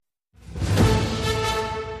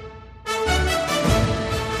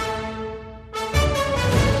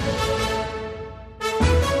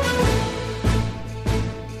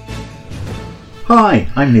Hi,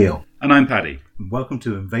 I'm Neil. And I'm Paddy. And welcome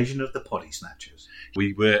to Invasion of the Potty Snatchers.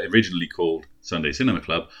 We were originally called Sunday Cinema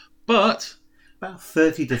Club, but about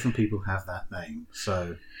 30 different people have that name,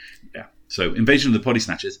 so... Yeah, so Invasion of the Potty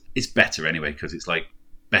Snatchers is better anyway, because it's like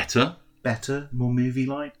better. Better, more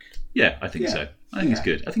movie-like? Yeah, I think so. I think it's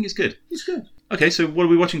good. It's good. Okay, so what are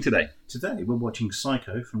we watching today? Today we're watching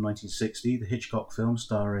Psycho from 1960, the Hitchcock film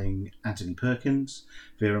starring Anthony Perkins,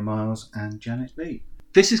 Vera Miles and Janet Leigh.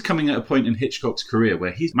 This is coming at a point in Hitchcock's career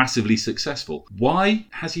where he's massively successful. Why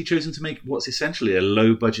has he chosen to make what's essentially a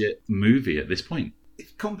low-budget movie at this point?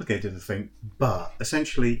 It's complicated, I think, but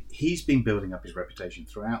essentially he's been building up his reputation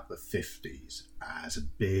throughout the 50s as a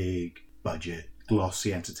big-budget,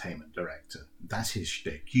 glossy entertainment director. That's his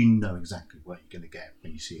shtick. You know exactly what you're going to get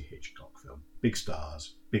when you see a Hitchcock film. Big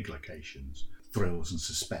stars, big locations, thrills and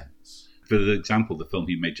suspense. For example, the film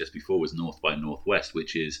he made just before was North by Northwest,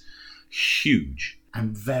 which is huge.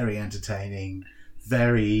 And very entertaining,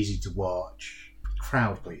 very easy to watch,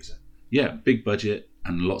 crowd pleaser. Yeah, big budget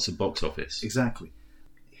and lots of box office. Exactly.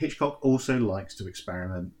 Hitchcock also likes to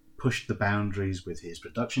experiment, push the boundaries with his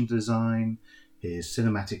production design, his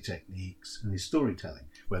cinematic techniques and his storytelling,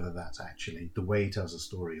 whether that's actually the way he tells a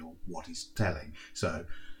story or what he's telling. So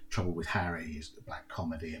Trouble with Harry is a black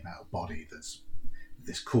comedy about a body that's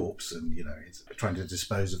this corpse and, it's trying to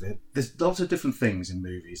dispose of it. There's lots of different things in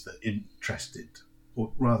movies that interested,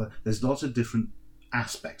 or rather, there's lots of different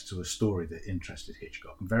aspects to a story that interested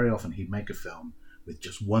Hitchcock. And very often he'd make a film with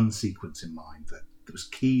just one sequence in mind that was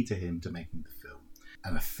key to him to making the film.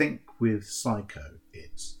 And I think with Psycho,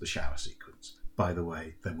 it's the shower sequence. By the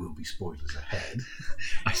way, there will be spoilers ahead.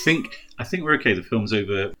 I think we're okay. The film's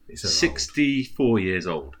over 64 years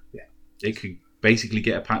old. Yeah. It could basically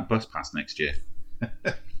get a bus pass next year.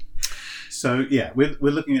 So, yeah, we're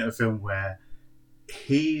looking at a film where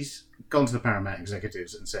he's gone to the Paramount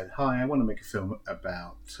executives and said, hi, I want to make a film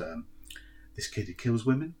about this kid who kills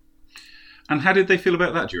women. And how did they feel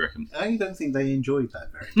about that, do you reckon? I don't think they enjoyed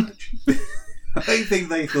that very much. I think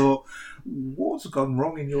they thought, what's gone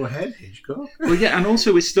wrong in your head, Hitchcock? Well, yeah, and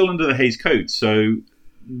also it's still under the Hays Code, so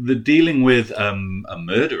the dealing with a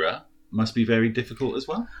murderer must be very difficult as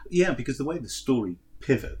well. Yeah, because the way the story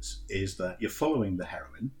pivots is that you're following the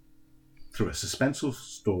heroine through a suspenseful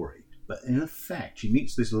story, but in effect she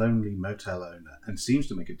meets this lonely motel owner and seems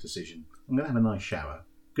to make a decision, I'm going to have a nice shower,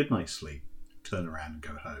 good night's sleep, turn around and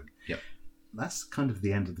go home. Yep. That's kind of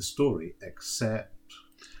the end of the story, except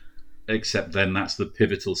then that's the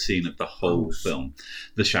pivotal scene of the whole film,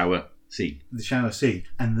 the shower scene. The shower scene.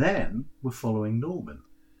 And then we're following Norman,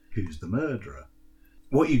 who's the murderer.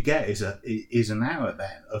 What you get is an hour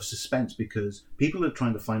then of suspense because people are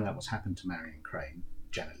trying to find out what's happened to Marion Crane,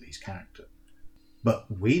 Janet Leigh's character. But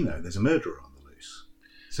we know there's a murderer on the loose.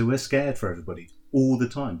 So we're scared for everybody all the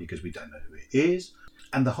time because we don't know who it is.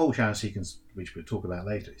 And the whole shower sequence, which we'll talk about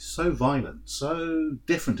later, is so violent, so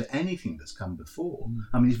different to anything that's come before.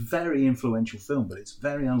 I mean, it's a very influential film, but it's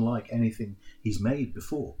very unlike anything he's made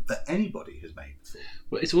before, that anybody has made before.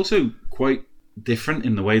 Well, it's also quite different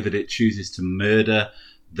in the way that it chooses to murder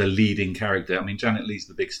the leading character. I mean, Janet Leigh's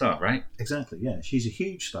the big star, right? Exactly, yeah. She's a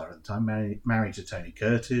huge star at the time, married to Tony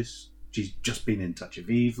Curtis. She's just been in Touch of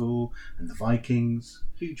Evil and The Vikings.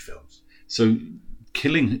 Huge films. So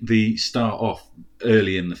killing the star off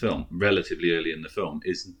early in the film, relatively early in the film,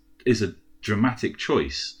 is a dramatic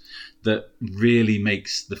choice that really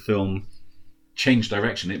makes the film change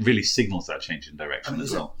direction. It really signals that change in direction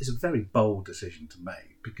as well. It's a very bold decision to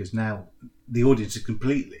make because now the audience is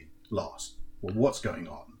completely lost. Well, what's going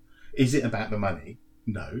on? Is it about the money?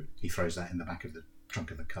 No. He throws that in the back of the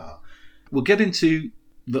trunk of the car. We'll get into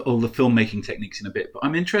all the filmmaking techniques in a bit, but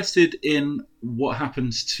I'm interested in what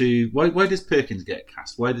happens to... Why does Perkins get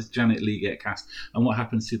cast? Why does Janet Leigh get cast? And what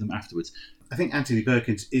happens to them afterwards? I think Anthony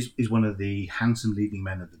Perkins is one of the handsome leading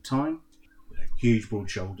men of the time. Huge,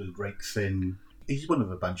 broad-shouldered, rake thin. He's one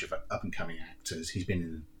of a bunch of up-and-coming actors. He's been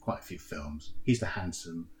in quite a few films. He's the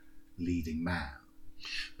handsome leading man.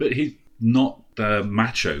 But he's not the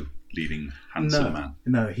macho leading handsome man.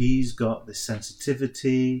 No, he's got this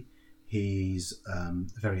sensitivity. He's a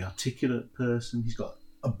very articulate person. He's got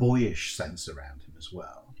a boyish sense around him as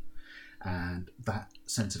well. And that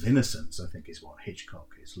sense of innocence, I think, is what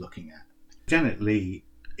Hitchcock is looking at. Janet Leigh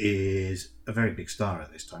is a very big star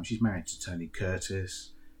at this time. She's married to Tony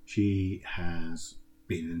Curtis. She has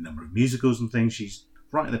been in a number of musicals and things. She's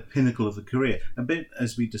right at the pinnacle of the career. A bit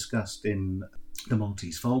as we discussed in The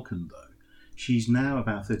Maltese Falcon, though. She's now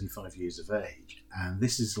about 35 years of age. And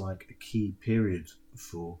this is like a key period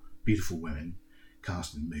for beautiful women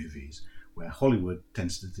cast in movies where Hollywood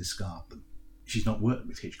tends to discard them. She's not worked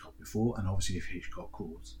with Hitchcock before, and obviously if Hitchcock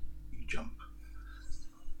calls, you jump.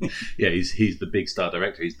 Yeah, he's the big star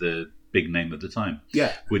director. He's the big name of the time.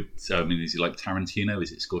 Yeah. Is he like Tarantino?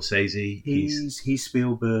 Is it Scorsese? He's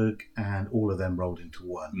Spielberg, and all of them rolled into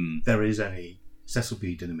one. There is only Cecil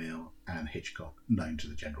B. DeMille and Hitchcock known to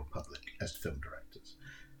the general public as film directors.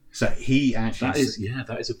 So he actually...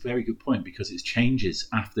 That is a very good point, because it changes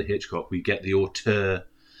after Hitchcock. We get the auteur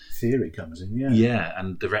theory comes in, Yeah,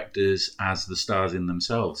 and directors as the stars in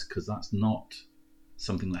themselves, because that's not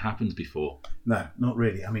something that happened before. No, not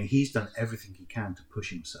really. I mean, he's done everything he can to push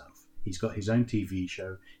himself. He's got his own TV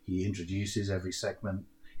show. He introduces every segment.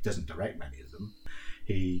 He doesn't direct many of them.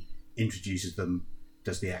 He introduces them,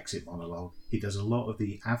 does the exit monologue. He does a lot of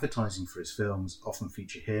the advertising for his films, often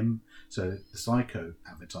feature him. So the Psycho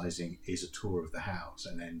advertising is a tour of the house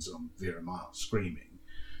and ends on Vera Miles screaming.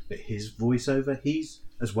 But his voiceover, he's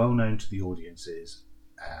as well known to the audiences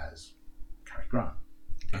as Cary Grant.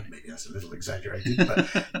 Maybe that's a little exaggerated,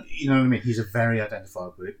 but you know what I mean? He's a very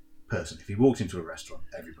identifiable person. If he walked into a restaurant,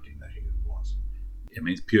 everybody knows who he was. I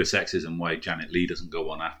mean, it's pure sexism why Janet Leigh doesn't go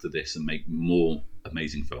on after this and make more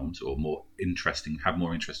amazing films or have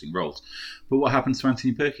more interesting roles. But what happens to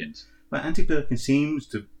Anthony Perkins? Well, Anthony Perkins seems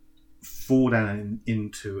to fall down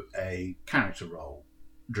into a character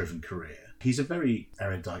role-driven career. He's a very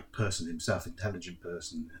erudite person himself, intelligent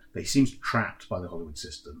person, but he seems trapped by the Hollywood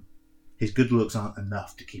system. His good looks aren't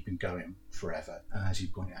enough to keep him going forever. And as you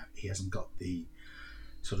point out, he hasn't got the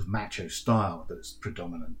sort of macho style that's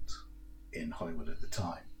predominant in Hollywood at the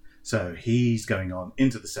time. So he's going on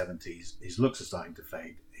into the 70s. His looks are starting to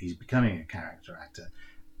fade. He's becoming a character actor.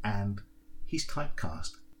 And he's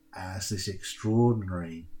typecast as this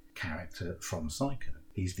extraordinary character from Psycho.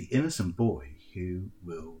 He's the innocent boy who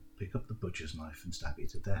will pick up the butcher's knife and stab you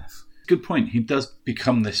to death. Good point. He does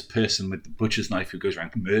become this person with the butcher's knife who goes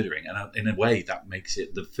around murdering, and in a way that makes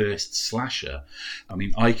it the first slasher. I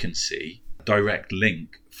mean, I can see a direct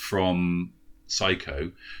link from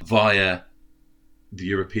Psycho via the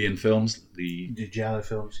European films, the giallo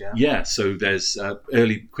films, yeah. Yeah, so there's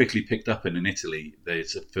quickly picked up in Italy,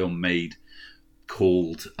 there's a film made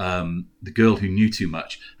called The Girl Who Knew Too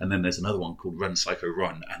Much, and then there's another one called Run Psycho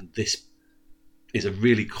Run, and this is a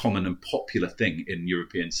really common and popular thing in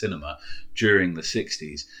European cinema during the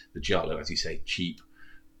 60s, the giallo, as you say, cheap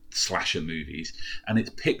slasher movies. And it's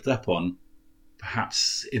picked up on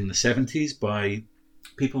perhaps in the 70s by...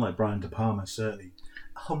 people like Brian De Palma, certainly.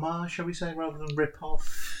 Homage, shall we say, rather than rip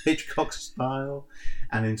off Hitchcock's style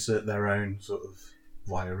and insert their own sort of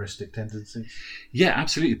voyeuristic tendencies. Yeah,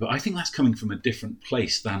 absolutely. But I think that's coming from a different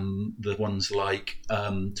place than the ones like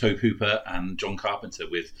Tobe Hooper and John Carpenter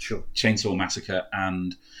with Chainsaw Massacre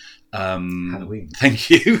and Halloween. Thank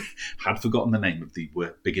you. Had forgotten the name of the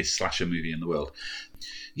biggest slasher movie in the world.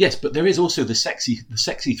 Yes, but there is also the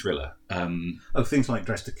sexy thriller. Things like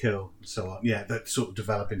Dress to Kill and so on. Yeah, that sort of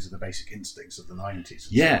develop into the basic instincts of the 90s.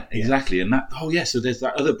 Yeah, exactly. And that. So there's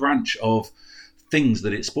that other branch of things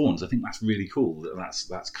that it spawns. I think that's really cool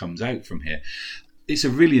that comes out from here. It's a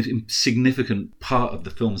really significant part of the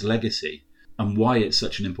film's legacy, and why it's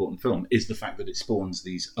such an important film is the fact that it spawns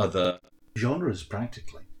these other genres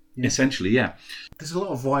practically. Yeah. Essentially, yeah. There's a lot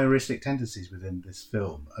of voyeuristic tendencies within this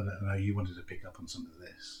film. I know you wanted to pick up on some of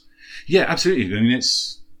this. Yeah, absolutely. I mean,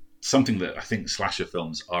 it's something that I think slasher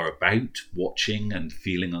films are about, watching and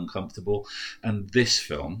feeling uncomfortable. And this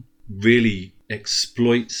film really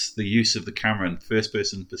exploits the use of the camera in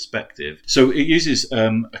first-person perspective. So it uses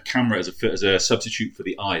a camera as a substitute for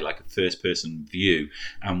the eye, like a first-person view.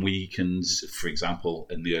 And we can, for example,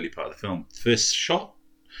 in the early part of the film, first shot,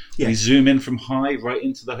 we zoom in from high right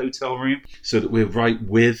into the hotel room so that we're right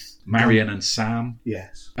with Marion and Sam.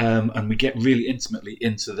 Yes. And we get really intimately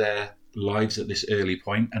into their lives at this early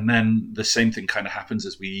point. And then the same thing kind of happens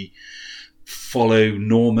as we follow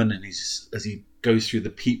Norman and as he goes through the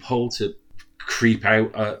peephole to creep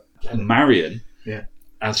out at Marion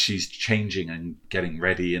as she's changing and getting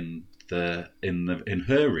ready in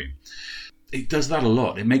her room. It does that a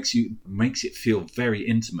lot. It makes it feel very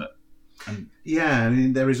intimate. And I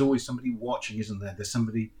mean, there is always somebody watching, isn't there? There's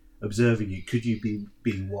somebody observing you. Could you be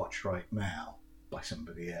being watched right now by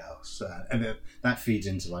somebody else? And that feeds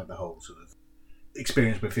into like the whole sort of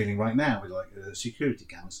experience we're feeling right now with like security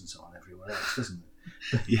cameras and so on everywhere else, doesn't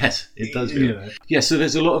it? Yes, it does. Really. Yeah, so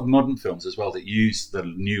there's a lot of modern films as well that use the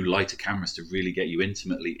new lighter cameras to really get you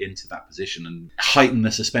intimately into that position and heighten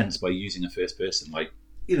the suspense by using a first person, like.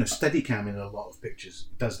 Steadicam in a lot of pictures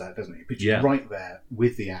does that, doesn't it? But you're right there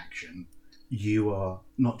with the action. You are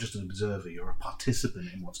not just an observer; you're a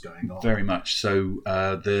participant in what's going on. Very much. So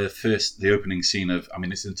the opening scene of, I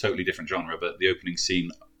mean, it's in a totally different genre, but the opening scene,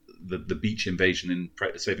 the beach invasion in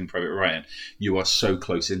Saving Private Ryan, you are so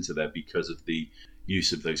close into there because of the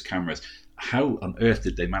use of those cameras. How on earth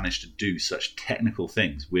did they manage to do such technical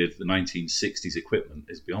things with the 1960s equipment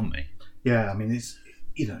is beyond me. Yeah, I mean, it's,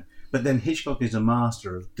 but then Hitchcock is a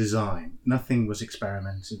master of design. Nothing was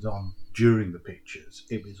experimented on during the pictures.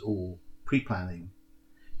 It was all pre-planning.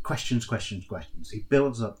 Questions. He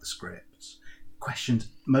builds up the scripts. Questions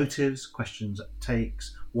motives, questions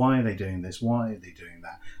takes. Why are they doing this? Why are they doing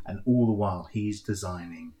that? And all the while, he's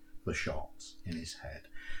designing the shots in his head.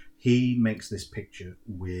 He makes this picture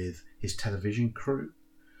with his television crew,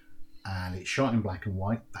 and it's shot in black and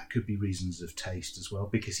white. That could be reasons of taste as well,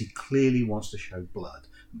 because he clearly wants to show blood.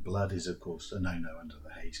 Blood is, of course, a no-no under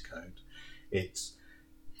the Hays Code. It's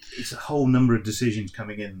a whole number of decisions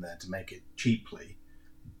coming in there to make it cheaply,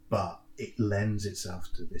 but it lends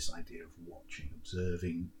itself to this idea of watching,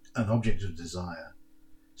 observing an object of desire,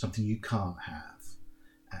 something you can't have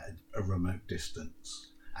at a remote distance,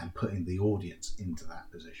 and putting the audience into that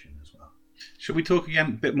position as well. Should we talk again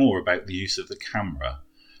a bit more about the use of the camera?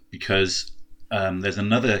 Because there's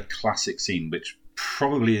another classic scene which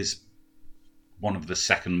probably is one of the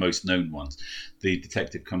second most known ones. The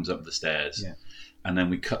detective comes up the stairs, and then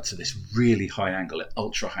we cut to this really high angle,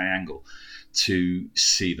 ultra high angle, to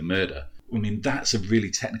see the murder. I mean, that's a really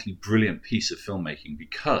technically brilliant piece of filmmaking,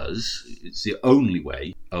 because it's the only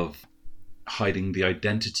way of hiding the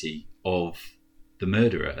identity of the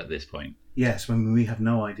murderer at this point. Yes, when we have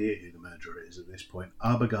no idea who the murderer is at this point.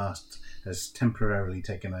 Arbogast has temporarily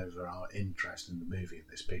taken over our interest in the movie of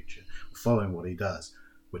this picture. Following what he does,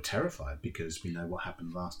 we're terrified because we know what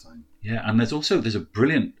happened last time. Yeah, and there's a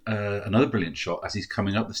brilliant, another brilliant shot as he's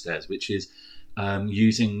coming up the stairs, which is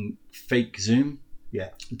using fake zoom. Yeah.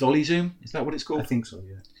 Dolly zoom, is that what it's called? I think so,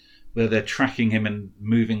 yeah. Where they're tracking him and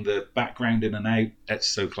moving the background in and out. It's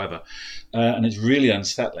so clever. And it's really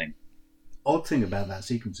unsettling. Odd thing about that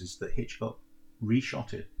sequence is that Hitchcock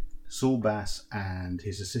reshot it. Saul Bass and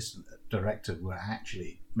his assistant director were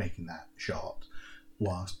actually making that shot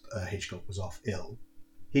whilst Hitchcock was off ill.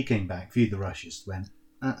 He came back, viewed the rushes, went,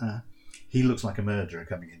 he looks like a murderer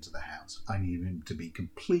coming into the house. I need him to be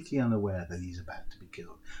completely unaware that he's about to be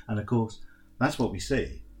killed. And of course, that's what we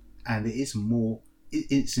see. And it is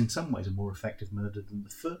it's in some ways a more effective murder than the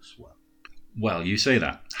first one. Well, you say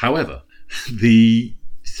that. However, the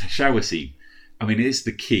shower scene, I mean, it's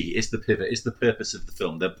the key, it's the pivot, it's the purpose of the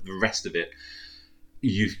film. The rest of it,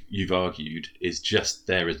 you've argued, is just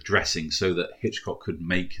there as dressing so that Hitchcock could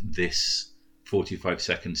make this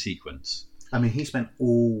 45-second sequence. I mean, he spent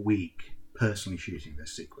all week personally shooting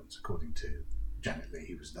this sequence, according to Janet Leigh,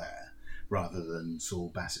 who was there, rather than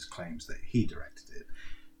Saul Bass's claims that he directed it.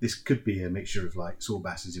 This could be a mixture of, like, Saul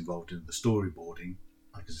Bass is involved in the storyboarding.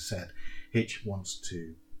 Like as I said, Hitch wants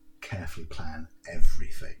to carefully plan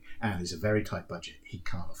everything, and it's a very tight budget. He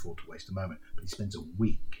can't afford to waste a moment, but he spends a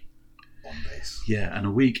week on this. Yeah, and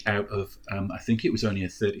a week out of I think it was only a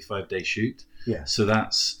 35-day shoot. Yeah, so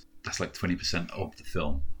that's like 20% of the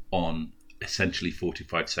film on essentially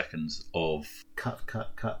 45 seconds of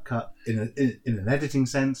cut in an editing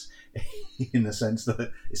sense, in the sense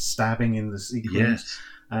that it's stabbing in the sequence. Yes.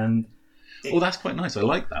 And that's quite nice. I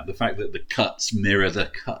like that, the fact that the cuts mirror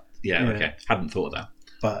the cut. Yeah. Okay, hadn't thought of that.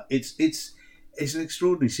 But it's an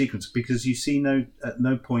extraordinary sequence, because you see at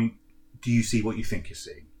no point do you see what you think you're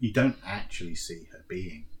seeing. You don't actually see her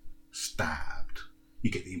being stabbed. You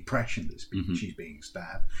get the impression that she's being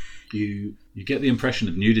stabbed. You get the impression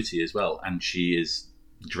of nudity as well, and she is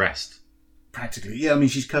dressed. Practically, yeah. I mean,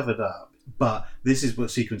 she's covered up. But this is what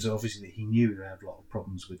sequence, obviously, that he knew he had a lot of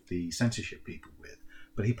problems with the censorship people with.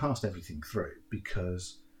 But he passed everything through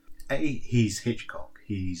because, he's Hitchcock.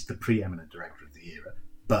 He's the preeminent director of the era.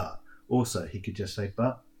 But also, he could just say,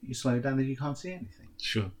 but you slow down and you can't see anything.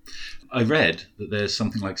 Sure. I read that there's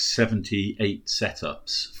something like 78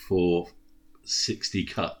 setups for 60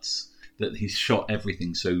 cuts, that he's shot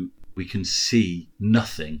everything so we can see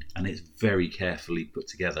nothing, and it's very carefully put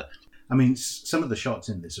together. I mean, some of the shots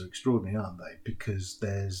in this are extraordinary, aren't they? Because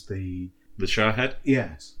there's the shower head?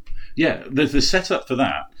 Yes. Yeah, the setup for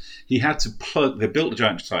that, he had to they built a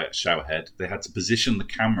giant shower head, they had to position the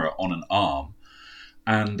camera on an arm,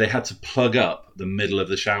 and they had to plug up the middle of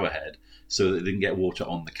the shower head so that it didn't get water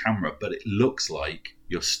on the camera, but it looks like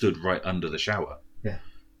you're stood right under the shower. Yeah.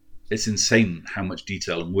 It's insane how much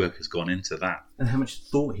detail and work has gone into that. And how much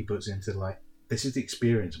thought he puts into, like, this is the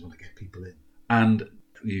experience I want to get people in. And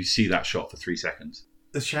you see that shot for 3 seconds.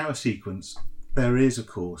 The shower sequence, there is, of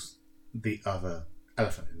course, the other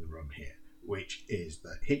elephant in the room here, which is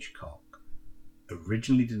that Hitchcock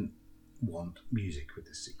originally didn't want music with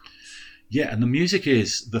this sequence. Yeah, and the music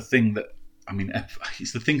is the thing that, I mean,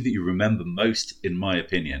 it's the thing that you remember most, in my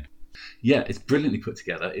opinion. Yeah, it's brilliantly put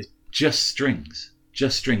together. It's just strings.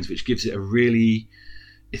 just strings, which gives it a really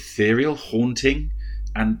ethereal, haunting,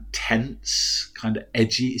 and tense, kind of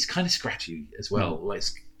edgy. It's kind of scratchy as well. Like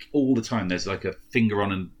it's, all the time, there's like a finger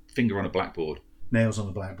on a blackboard. Nails on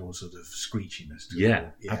the blackboard, sort of screechiness to Yeah,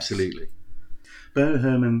 it. Yes. absolutely. Bernard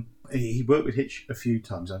Herrmann, he worked with Hitch a few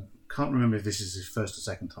times. I can't remember if this is his first or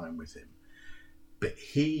second time with him, but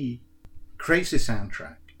he creates this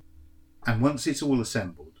soundtrack, and once it's all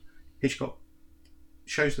assembled, Hitchcock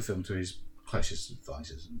shows the film to his closest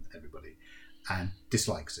advisors and everybody, and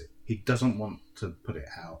dislikes it. He doesn't want to put it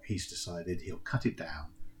out. He's decided he'll cut it down,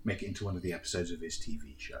 make it into one of the episodes of his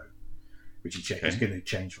TV show, which he's going to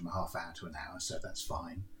change from a half hour to an hour, so that's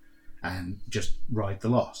fine, and just ride the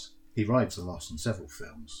loss. He rides the loss on several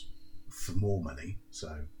films for more money,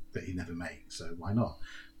 so that he never makes, so why not?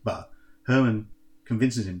 But Herrmann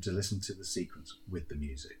convinces him to listen to the sequence with the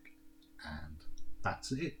music, and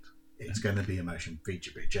that's it. It's going to be a motion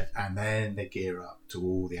feature picture, and then they gear up to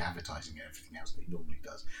all the advertising and everything else that he normally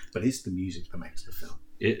does. But it's the music that makes the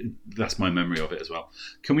film. That's my memory of it as well.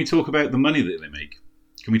 Can we talk about the money that they make?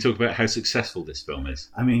 Can we talk about how successful this film is?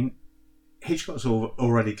 I mean, Hitchcock's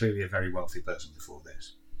already clearly a very wealthy person before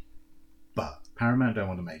this, but Paramount don't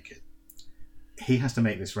want to make it. He has to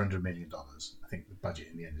make this for $100 million. I think the budget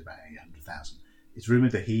in the end is about $800,000. It's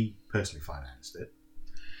rumoured that he personally financed it.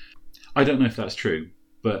 I don't know if that's true,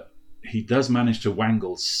 but he does manage to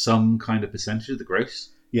wangle some kind of percentage of the gross.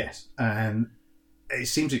 Yes, and it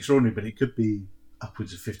seems extraordinary, but it could be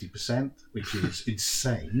upwards of 50%, which is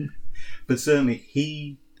insane. But certainly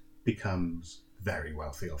he becomes very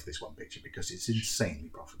wealthy off this one picture because it's insanely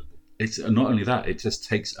profitable. It's not only that, it just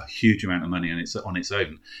takes a huge amount of money, and it's on its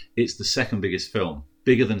own. It's the second biggest film,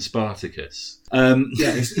 bigger than Spartacus.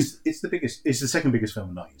 It's the biggest. It's the second biggest film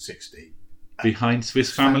in 1960. Behind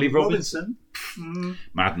Swiss Family Robinson.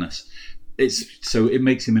 Madness. It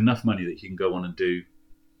makes him enough money that he can go on and do,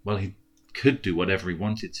 well, he could do whatever he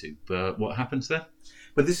wanted to, but what happens there?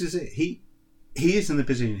 But this is it. He is in the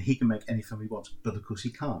position he can make any film he wants, but of course he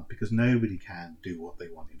can't, because nobody can do what they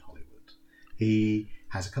want in Hollywood. He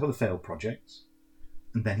has a couple of failed projects,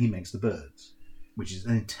 and then he makes The Birds, which is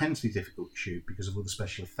an intensely difficult shoot because of all the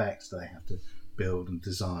special effects that they have to build and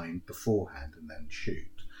design beforehand and then shoot.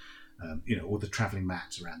 All the travelling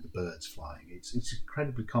mats around the birds flying. It's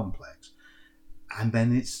incredibly complex. And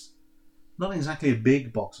then it's not exactly a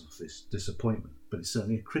big box office disappointment, but it's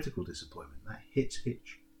certainly a critical disappointment. That hits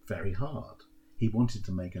Hitch very hard. He wanted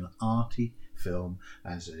to make an arty film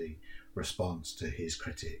as a response to his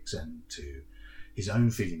critics and to his own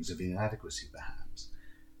feelings of inadequacy, perhaps.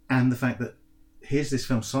 And the fact that here's this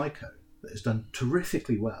film, Psycho, that has done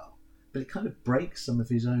terrifically well, but it kind of breaks some of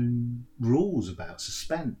his own rules about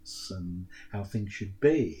suspense and how things should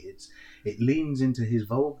be. It leans into his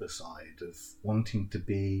vulgar side of wanting to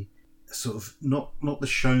be sort of not the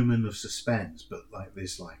showman of suspense, but like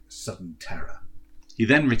this sudden terror. He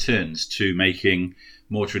then returns to making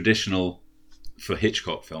more traditional, for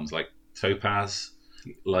Hitchcock films, like Topaz,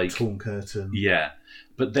 like Torn Curtain. Yeah,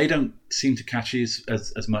 but they don't seem to catch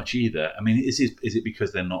as much either. I mean, is it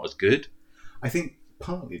because they're not as good? I think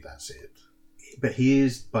partly that's it. But he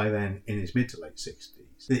is, by then, in his mid to late 60s.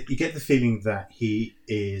 You get the feeling that he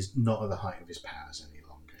is not at the height of his powers any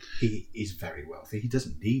longer. He is very wealthy. He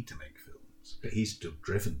doesn't need to make films, but he's still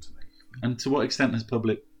driven to make them. And to what extent has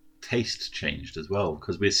public taste changed as well?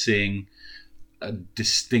 Because we're seeing a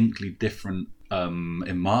distinctly different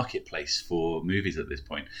marketplace for movies at this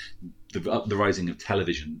point. The rising of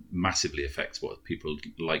television massively affects what people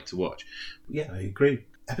like to watch. Yeah, I agree.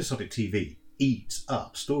 Episodic TV eats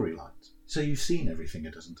up storylines. So you've seen everything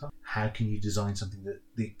a dozen times. How can you design something that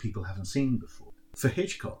the people haven't seen before? For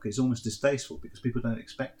Hitchcock, it's almost distasteful because people don't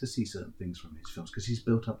expect to see certain things from his films because he's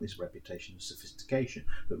built up this reputation of sophistication.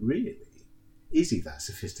 But really, is he that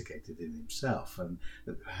sophisticated in himself? And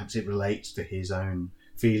perhaps it relates to his own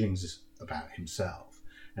feelings about himself.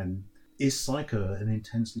 And is Psycho an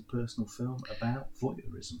intensely personal film about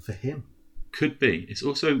voyeurism for him? Could be. It's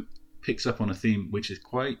also picks up on a theme which is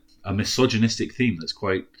quite a misogynistic theme that's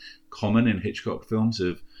quite common in Hitchcock films,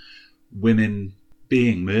 of women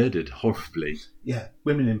being murdered horribly. Yeah,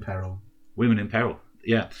 women in peril. Women in peril,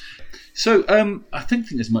 yeah. So I don't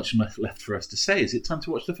think there's much left for us to say. Is it time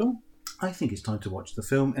to watch the film? I think it's time to watch the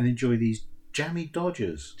film and enjoy these jammy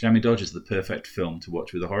dodgers. Jammy Dodgers is the perfect film to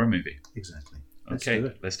watch with a horror movie. Exactly.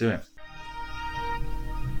 Let's do it.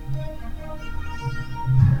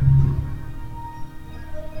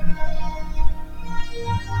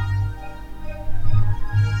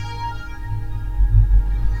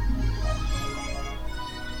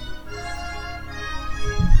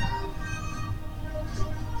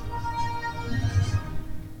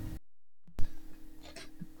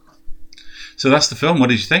 So that's the film. What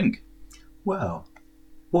did you think? Well,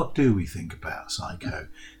 what do we think about Psycho?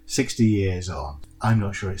 60 years on, I'm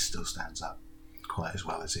not sure it still stands up quite as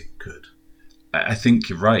well as it could. I think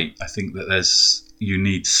you're right. I think that you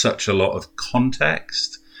need such a lot of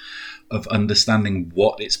context of understanding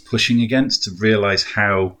what it's pushing against to realise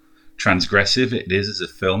how transgressive it is as a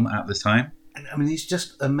film at the time. I mean, it's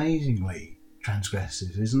just amazingly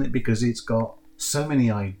transgressive, isn't it? Because it's got so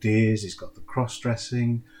many ideas. It's got the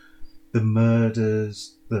cross-dressing, the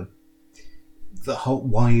murders, the whole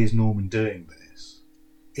why is Norman doing this?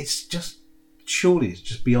 It's just, surely it's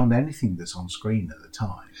just beyond anything that's on screen at the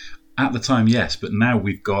time. At the time, yes, but now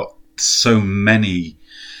we've got so many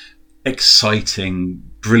exciting,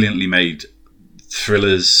 brilliantly made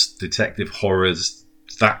thrillers, detective horrors,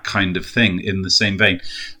 that kind of thing in the same vein.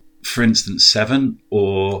 For instance, Seven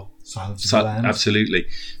or Silence of the Lambs. Absolutely,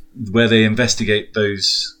 where they investigate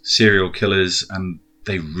those serial killers and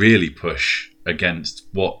they really push against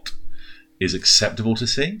what is acceptable to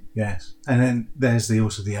see. Yes, and then there's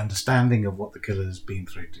also the understanding of what the killer's been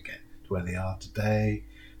through to get to where they are today.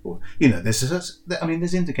 Or,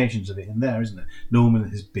 there's indications of it in there, isn't there? Norman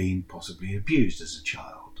has been possibly abused as a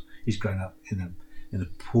child. He's grown up in a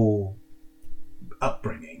poor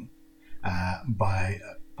upbringing by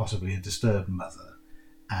possibly a disturbed mother,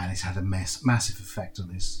 and it's had a massive effect on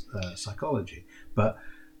his psychology. But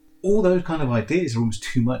all those kind of ideas are almost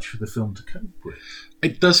too much for the film to cope with.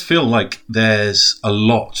 It does feel like there's a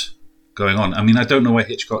lot going on. I mean, I don't know where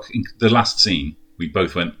Hitchcock... The last scene, we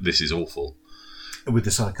both went, this is awful. With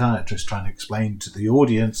the psychiatrist trying to explain to the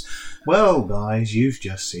audience, well, guys, you've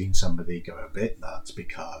just seen somebody go a bit nuts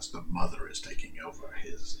because the mother is taking over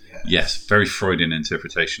his... Yes, very Freudian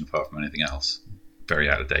interpretation apart from anything else. Very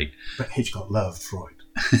out of date. But Hitchcock loved Freud.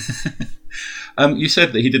 You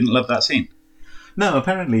said that he didn't love that scene. No,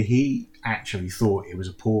 apparently he actually thought it was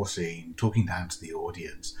a poor scene, talking down to the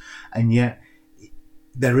audience. And yet,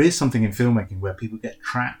 there is something in filmmaking where people get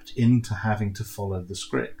trapped into having to follow the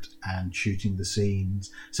script and shooting the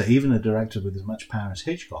scenes. So even a director with as much power as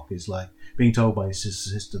Hitchcock is like being told by his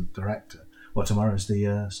assistant director, well, tomorrow's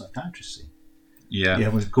the psychiatrist scene. Yeah. Yeah,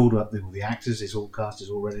 we've called up all the actors, it's all cast, it's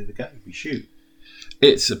all ready to go. We shoot.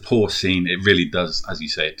 It's a poor scene. It really does, as you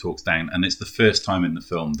say, it talks down. And it's the first time in the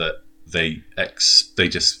film that they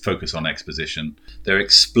just focus on exposition. They're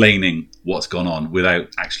explaining what's gone on without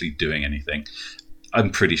actually doing anything. I'm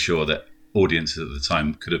pretty sure that audiences at the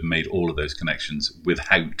time could have made all of those connections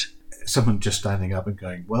without someone just standing up and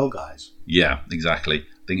going, well, guys. Yeah, exactly.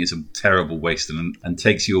 I think it's a terrible waste and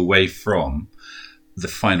takes you away from the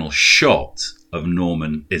final shot of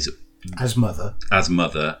Norman as mother,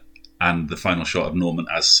 and the final shot of Norman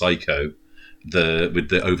as Psycho, with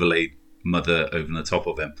the overlaid mother over the top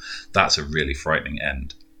of him. That's a really frightening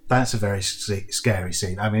end. That's a very scary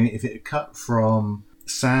scene. I mean, if it had cut from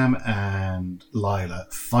Sam and Lila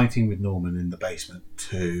fighting with Norman in the basement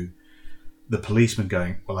to the policeman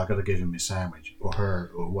going, well, I've got to give him his sandwich, or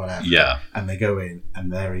her, or whatever. Yeah. And they go in,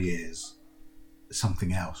 and there he is,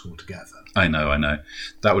 something else altogether. I know.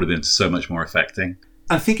 That would have been so much more affecting.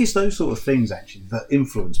 I think it's those sort of things, actually, that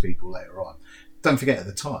influence people later on. Don't forget, at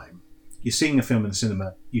the time, you're seeing a film in the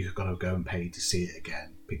cinema, you've got to go and pay to see it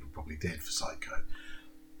again. People probably did for Psycho.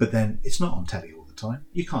 But then it's not on telly all the time.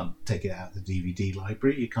 You can't take it out of the DVD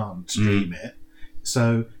library. You can't stream it.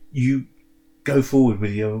 So you go forward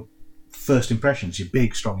with your first impressions, your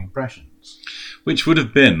big, strong impressions. Which would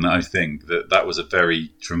have been, I think, that was a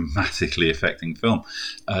very dramatically affecting film.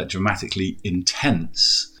 Dramatically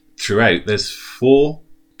intense throughout. There's 4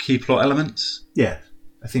 key plot elements. Yeah,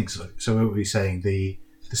 I think so. So what were we saying? The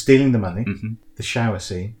stealing the money, the shower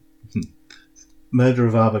scene, murder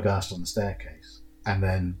of Arbogast on the staircase, and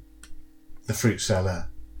then the fruit seller,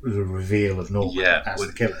 the reveal of Norman as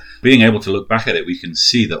the killer. Being able to look back at it, we can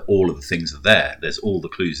see that all of the things are there. There's all the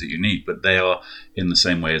clues that you need, but they are in the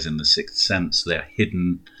same way as in The Sixth Sense. They're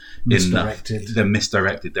hidden. Misdirected. They're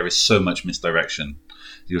misdirected. There is so much misdirection.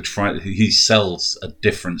 He sells a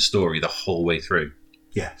different story the whole way through.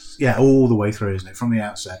 Yes. Yeah, all the way through, isn't it? From the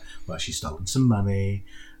outset, well, she's stolen some money,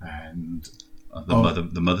 and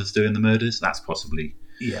the mother's doing the murders. That's possibly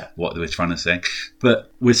what they were trying to say.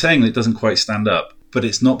 But we're saying that it doesn't quite stand up. But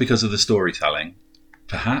it's not because of the storytelling.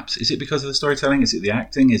 Perhaps. Is it because of the storytelling? Is it the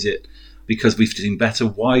acting? Is it because we've seen better?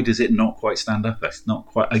 Why does it not quite stand up? It's not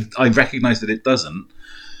quite. I recognise that it doesn't.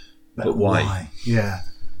 But why? Yeah.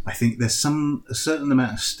 I think there's a certain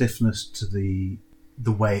amount of stiffness to the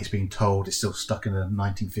way it's being told. It's still stuck in a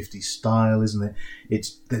 1950s style, isn't it?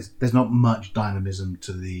 There's not much dynamism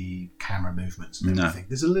to the camera movements and everything.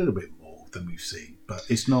 There's a little bit more than we've seen, but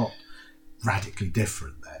it's not radically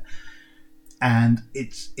different there. And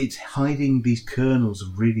it's hiding these kernels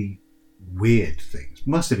of really weird things.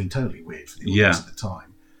 Must have been totally weird for the audience at the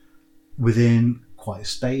time. Within quite a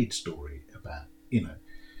staid story about,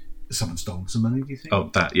 someone stole some money, do you think? Oh,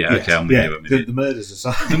 that, yeah, yes. Okay, I'm with you. The murders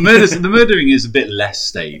aside. The murdering is a bit less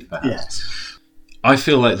staid, perhaps. Yes. I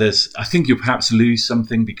feel like I think you perhaps lose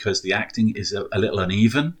something because the acting is a little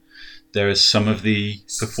uneven. There are some of the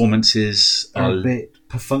performances are a bit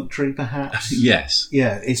perfunctory, perhaps. Yes.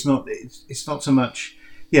 Yeah, it's not so much.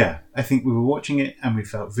 Yeah, I think we were watching it and we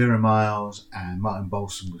felt Vera Miles and Martin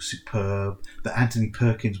Balsam was superb. That Anthony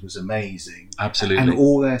Perkins was amazing. Absolutely. And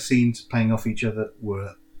all their scenes playing off each other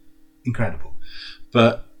were incredible.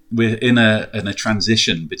 But we're in a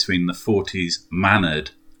transition between the 40s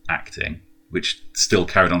mannered acting, which still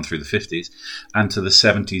carried on through the 50s, and to the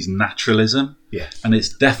 70s naturalism. Yes. And it's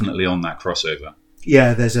definitely on that crossover.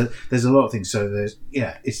 Yeah, there's a lot of things. So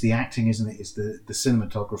it's the acting, isn't it? It's the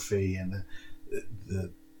cinematography and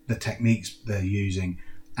the techniques they're using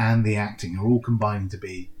and the acting are all combining to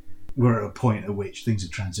be. We're at a point at which things are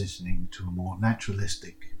transitioning to a more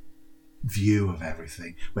naturalistic view of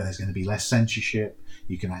everything, where there's going to be less censorship.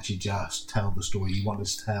 You can actually just tell the story you want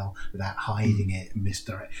to tell without hiding it and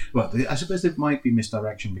misdirect. Well, I suppose there might be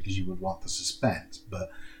misdirection because you would want the suspense, but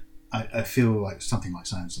I feel like something like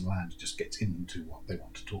Silence of the Lambs just gets into what they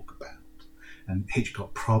want to talk about. And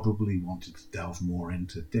Hitchcock probably wanted to delve more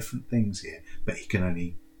into different things here, but he can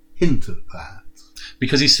only hint at that.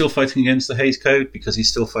 Because he's still fighting against the Hays Code, because he's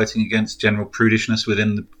still fighting against general prudishness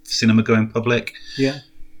within the cinema-going public. Yeah.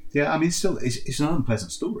 Yeah, I mean, it's an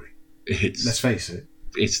unpleasant story. Let's face it.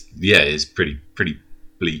 It's pretty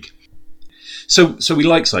bleak. So we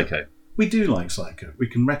like Psycho. We do like Psycho. We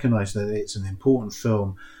can recognise that it's an important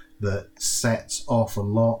film that sets off a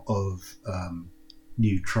lot of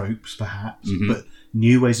new tropes, perhaps, but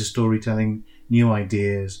new ways of storytelling, new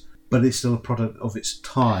ideas. But it's still a product of its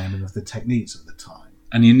time and of the techniques of the time.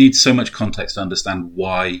 And you need so much context to understand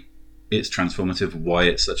why it's transformative, why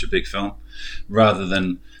it's such a big film, rather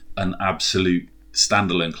than an absolute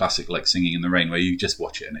standalone classic like Singing in the Rain, where you just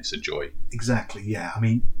watch it and it's a joy. Exactly, yeah. I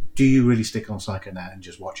mean, do you really stick on Psycho now and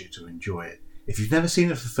just watch it to enjoy it? If you've never seen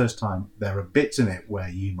it for the first time, there are bits in it where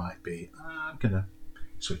you might be, I'm going to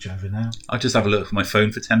switch over now. I'll just have a look at my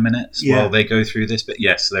phone for 10 minutes while they go through this. But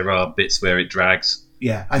yes, there are bits where it drags.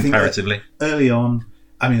 Yeah, I think early on,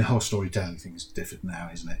 I mean, the whole storytelling thing is different now,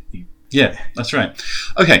 isn't it? Yeah, that's right.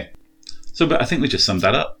 Okay, but I think we just summed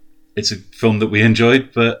that up. It's a film that we enjoyed,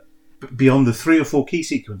 but beyond the 3 or 4 key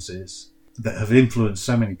sequences that have influenced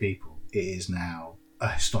so many people, it is now a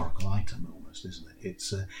historical item almost, isn't it?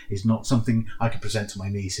 It's not something I could present to my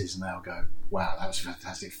nieces and they'll go, wow, that was a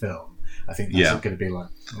fantastic film. I think that's going to be like...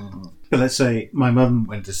 Oh. But let's say my mum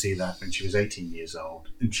went to see that when she was 18 years old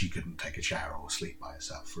and she couldn't take a shower or sleep by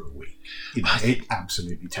herself for a week. It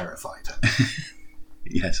absolutely terrified her.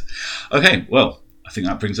 Yes. Okay, well, I think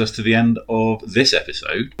that brings us to the end of this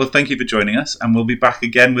episode. Well, thank you for joining us, and we'll be back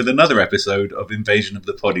again with another episode of Invasion of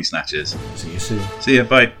the Potty Snatchers. See you soon. See you,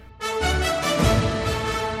 bye.